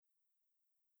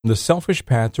The Selfish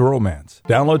Path to Romance.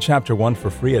 Download Chapter 1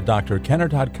 for free at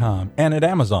drkenner.com and at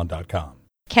amazon.com.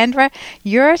 Kendra,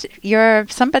 you're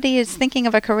somebody is thinking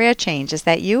of a career change. Is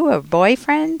that you, a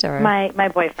boyfriend? Or My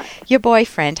boyfriend. Your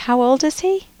boyfriend. How old is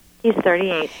he? He's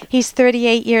 38. He's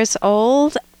 38 years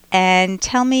old. And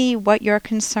tell me what your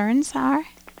concerns are.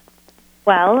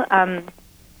 Well,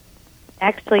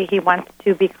 actually, he wants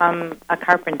to become a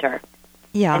carpenter.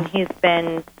 Yeah. And he's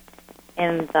been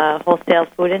in the wholesale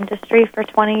food industry for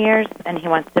 20 years, and he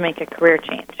wants to make a career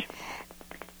change.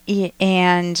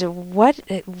 And what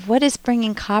is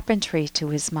bringing carpentry to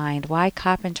his mind? Why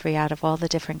carpentry out of all the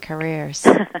different careers?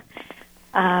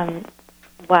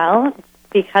 Well,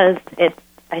 because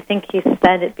I think he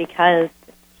said it because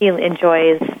he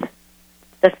enjoys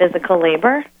the physical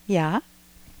labor. Yeah.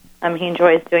 He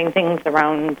enjoys doing things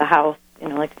around the house,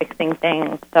 like fixing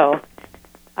things. So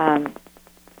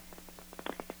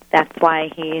that's why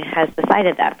he has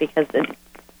decided that, because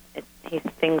he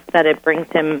thinks that it brings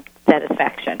him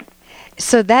satisfaction.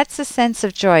 So that's a sense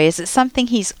of joy. Is it something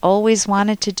he's always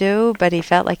wanted to do, but he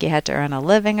felt like he had to earn a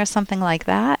living or something like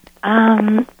that?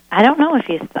 I don't know if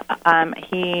he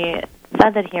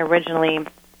said that he originally,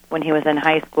 when he was in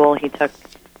high school, he took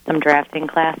some drafting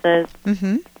classes,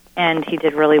 and he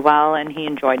did really well, and he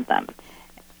enjoyed them.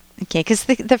 Okay, because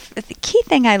the key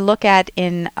thing I look at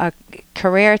in a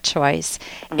career choice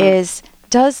is,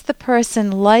 does the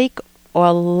person like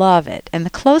or love it? And the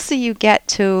closer you get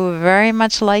to very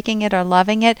much liking it or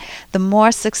loving it, the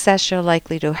more success you're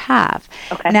likely to have.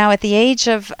 Okay. Now, at the age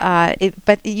of,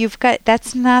 but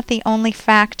that's not the only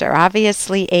factor.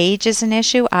 Obviously, age is an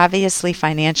issue. Obviously,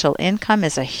 financial income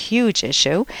is a huge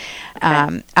issue.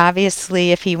 Okay.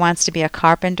 Obviously, if he wants to be a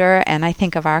carpenter, and I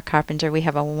think of our carpenter, we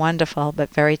have a wonderful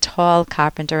but very tall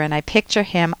carpenter, and I picture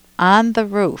him on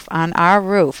our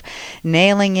roof,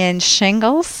 nailing in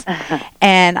shingles,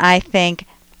 and I think,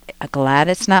 glad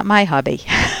it's not my hubby.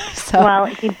 Well,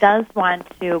 he does want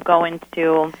to go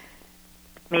into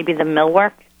maybe the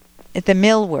millwork. The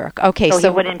millwork, okay. So he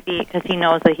wouldn't be, because he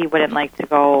knows that he wouldn't like to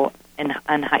go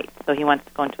on heights, so he wants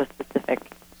to go into a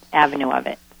specific avenue of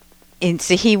it. And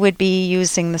so he would be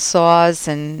using the saws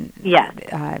and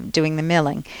doing the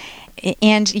milling.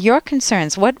 And your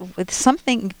concerns,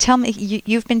 tell me,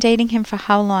 you've been dating him for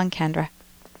how long, Kendra?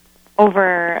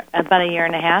 Over about a year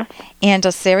and a half. And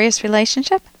a serious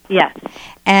relationship? Yes.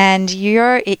 And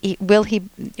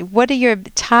what are your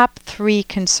top 3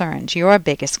 concerns, your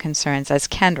biggest concerns as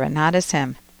Kendra, not as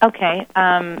him? Okay.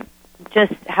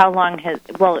 Just how long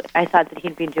I thought that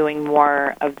he'd be doing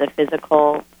more of the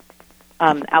physical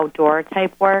outdoor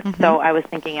type work. So I was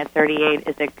thinking at 38,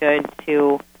 is it good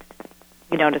to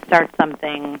start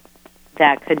something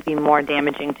that could be more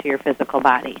damaging to your physical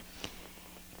body,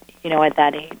 at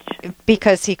that age.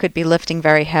 Because he could be lifting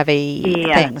very heavy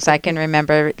things. I can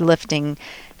remember lifting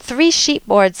 3 sheet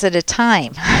boards at a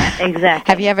time.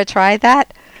 Exactly. Have you ever tried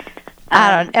that?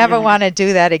 I don't ever want to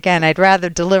do that again. I'd rather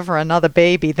deliver another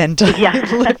baby than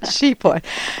lift sheepboard.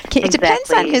 It depends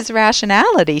on his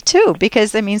rationality too,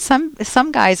 because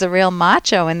some guys are real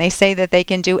macho and they say that they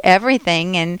can do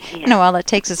everything, and all it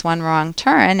takes is one wrong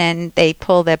turn and they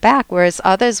pull their back. Whereas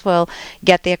others will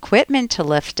get the equipment to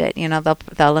lift it.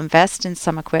 They'll invest in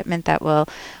some equipment that will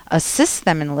assist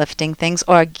them in lifting things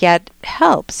or get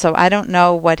help. So I don't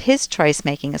know what his choice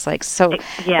making is like. So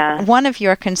one of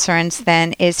your concerns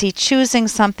then is he choosing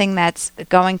something that's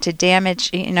going to damage,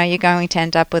 you're going to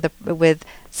end up with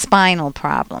spinal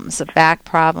problems, back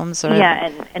problems, or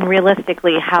and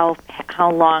realistically, how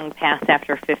long past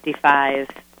after 55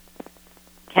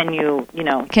 can you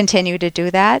continue to do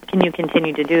that? Can you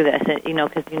continue to do this?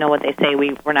 Because what they say,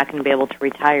 we're not going to be able to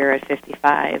retire at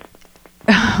 55.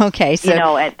 Okay,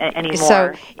 so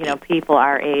anymore. People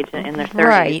our age in their 30s.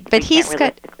 Right, but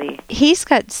he's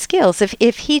got skills.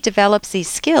 If he develops these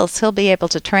skills, he'll be able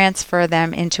to transfer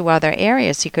them into other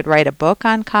areas. He could write a book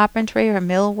on carpentry or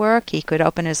millwork. He could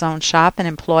open his own shop and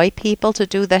employ people to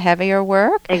do the heavier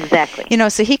work. Exactly.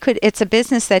 So he could. It's a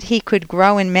business that he could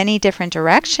grow in many different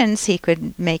directions. He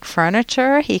could make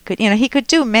furniture. He could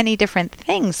do many different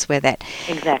things with it.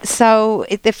 Exactly. So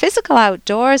the physical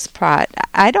outdoors part,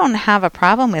 I don't have a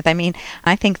problem with.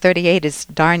 I think 38 is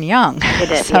darn young.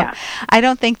 It is, so I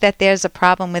don't think that there's a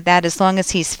problem with that as long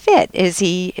as he's fit. Is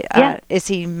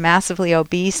he massively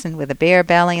obese and with a bare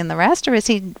belly and the rest, or is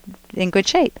he in good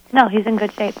shape? No, he's in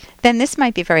good shape. Then this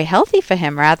might be very healthy for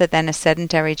him rather than a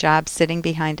sedentary job sitting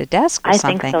behind a desk or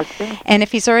something. I think so, too. And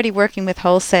if he's already working with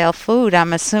wholesale food,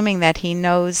 I'm assuming that he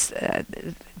knows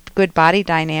good body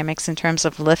dynamics in terms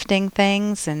of lifting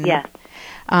things. And yes.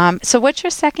 So what's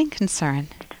your second concern?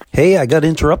 Hey, I got to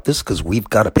interrupt this because we've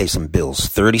got to pay some bills.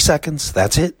 30 seconds,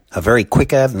 that's it. A very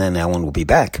quick ad, and then Ellen will be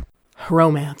back.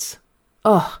 Romance.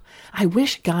 Ugh, I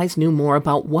wish guys knew more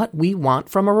about what we want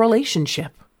from a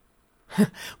relationship.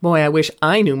 Boy, I wish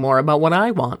I knew more about what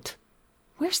I want.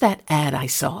 Where's that ad I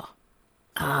saw?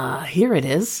 Here it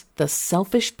is. The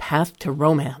Selfish Path to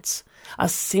Romance. A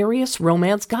serious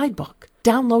romance guidebook.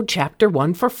 Download Chapter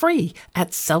 1 for free at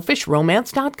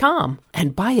selfishromance.com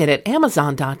and buy it at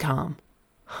amazon.com.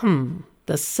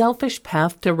 The Selfish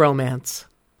Path to Romance.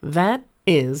 That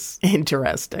is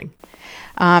interesting.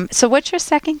 So what's your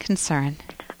second concern?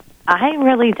 I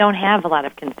really don't have a lot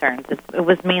of concerns. It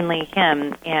was mainly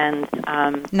him, and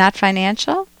not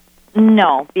financial?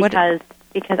 No, because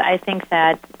I think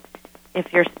that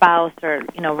if your spouse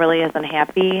really isn't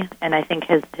happy, and I think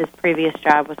his previous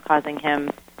job was causing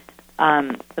him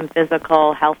some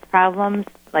physical health problems,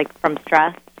 like from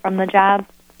stress from the job.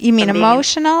 You mean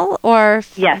emotional or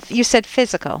yes? You said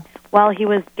physical. Well, he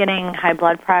was getting high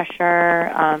blood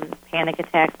pressure, panic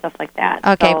attacks, stuff like that.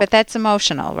 Okay, but that's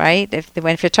emotional, right? If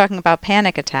you're talking about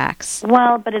panic attacks.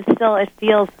 Well, but it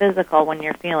feels physical when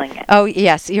you're feeling it. Oh,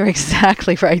 yes, you're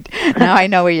exactly right. Now I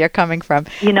know where you're coming from.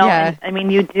 Yeah. I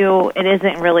mean, it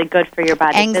isn't really good for your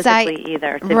body physically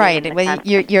either. Right. Well,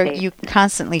 you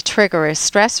constantly trigger a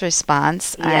stress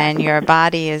response, and your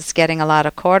body is getting a lot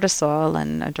of cortisol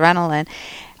and adrenaline.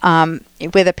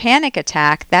 With a panic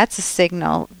attack, that's a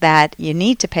signal that you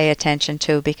need to pay attention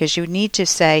to, because you need to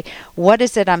say, what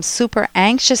is it I'm super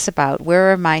anxious about?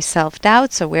 Where are my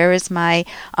self-doubts, or where is my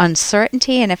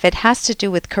uncertainty? And if it has to do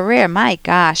with career, my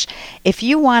gosh, if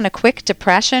you want a quick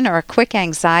depression or a quick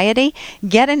anxiety,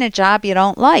 get in a job you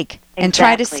don't like. And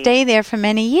try to stay there for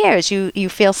many years. You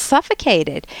feel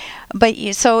suffocated. But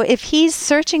so if he's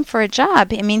searching for a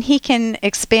job, I mean, he can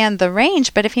expand the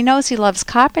range, but if he knows he loves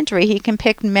carpentry, he can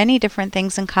pick many different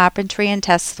things in carpentry and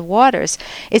test the waters.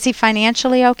 Is he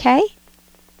financially okay?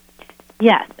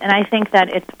 Yes, and I think that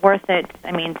it's worth it.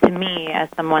 I mean, to me, as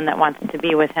someone that wants to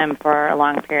be with him for a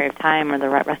long period of time or the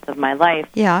rest of my life,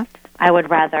 I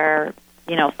would rather,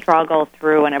 struggle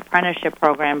through an apprenticeship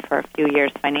program for a few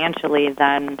years financially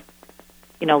than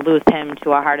lose him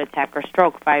to a heart attack or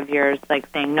stroke 5 years, like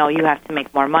saying, no, you have to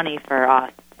make more money for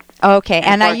us. Okay,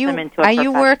 and are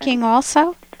you working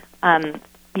also?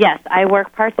 Yes, I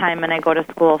work part-time and I go to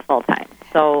school full-time.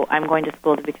 So I'm going to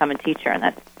school to become a teacher, and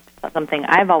that's something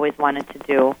I've always wanted to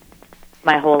do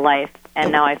my whole life.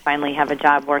 And now I finally have a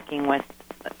job working with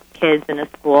kids in a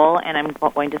school, and I'm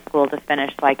going to school to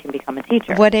finish so I can become a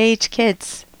teacher. What age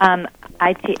kids?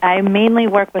 I mainly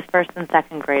work with first and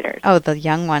second graders. Oh, the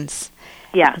young ones.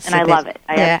 Yeah, and I love it.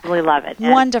 I absolutely love it.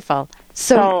 And wonderful.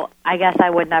 So I guess I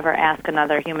would never ask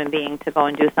another human being to go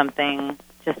and do something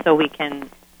just so we can,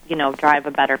 drive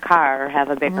a better car or have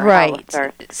a bigger house.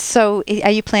 So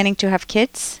are you planning to have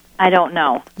kids? I don't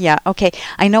know. Yeah, okay.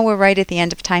 I know we're right at the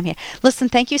end of time here. Listen,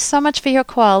 thank you so much for your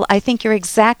call. I think you're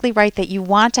exactly right that you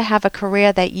want to have a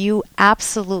career that you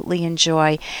absolutely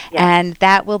enjoy, and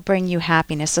that will bring you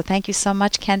happiness. So thank you so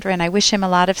much, Kendra, and I wish him a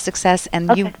lot of success,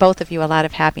 and both of you a lot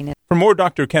of happiness. For more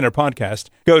Dr. Kenner podcast,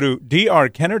 go to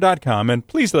drkenner.com and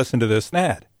please listen to this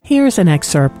ad. Here's an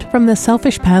excerpt from The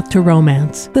Selfish Path to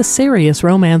Romance, the Serious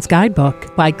Romance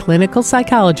Guidebook by clinical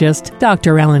psychologist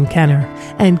Dr. Ellen Kenner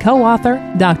and co-author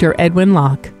Dr. Edwin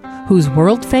Locke, who's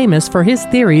world famous for his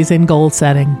theories in goal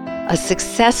setting. A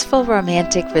successful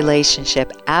romantic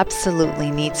relationship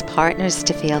absolutely needs partners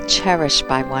to feel cherished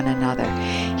by one another.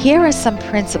 Here are some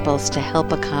principles to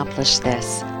help accomplish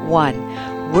this.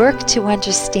 1. Work to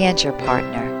understand your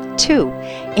partner. 2.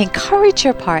 Encourage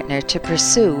your partner to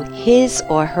pursue his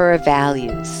or her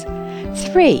values.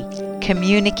 3.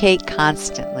 Communicate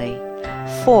constantly.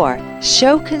 4.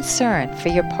 Show concern for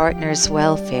your partner's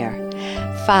welfare.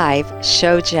 5.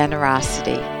 Show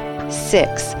generosity.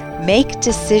 6. Make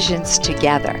decisions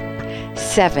together.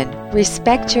 7.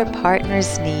 Respect your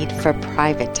partner's need for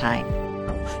private time.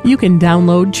 You can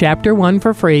download Chapter 1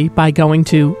 for free by going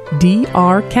to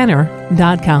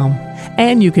drkenner.com.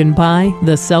 And you can buy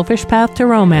The Selfish Path to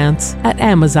Romance at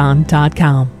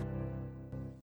amazon.com.